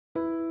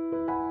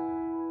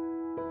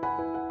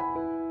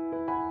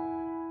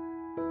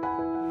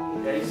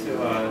used to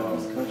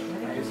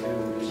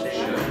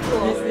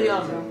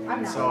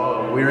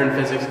So we were in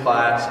physics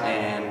class,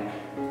 and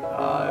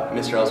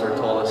Mr. Elsworth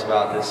told us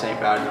about the St.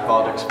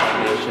 Baldrick's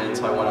Foundation,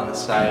 so I went on the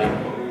site,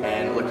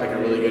 and it looked like a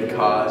really good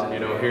cause. You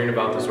know, hearing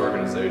about this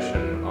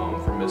organization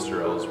from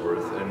Mr.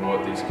 Elsworth and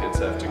what these kids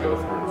have to go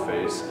through and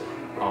face,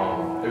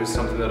 it was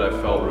something that I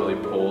felt really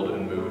pulled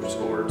and moved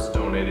towards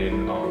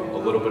donating a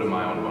little bit of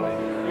my own money.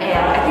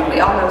 And I think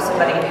we all know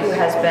somebody who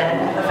has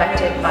been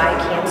affected by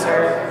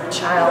cancer,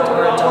 child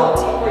or adult,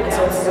 and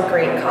so this is a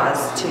great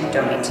cause to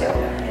donate to.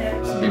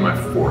 This will be my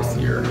 4th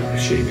year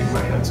shaving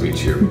my head, so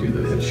each year we do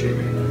the head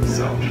shaving.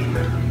 So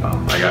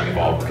I got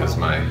involved because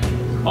my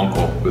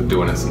uncle was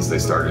doing it since they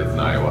started in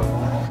Iowa.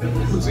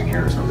 Losing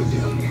hair is no big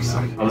deal.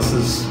 So this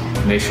is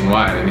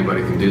nationwide,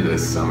 anybody can do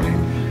this. I mean,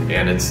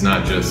 and it's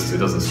not just, it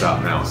doesn't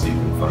stop now, so you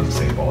can fund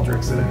St.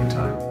 Baldrick's at any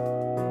time.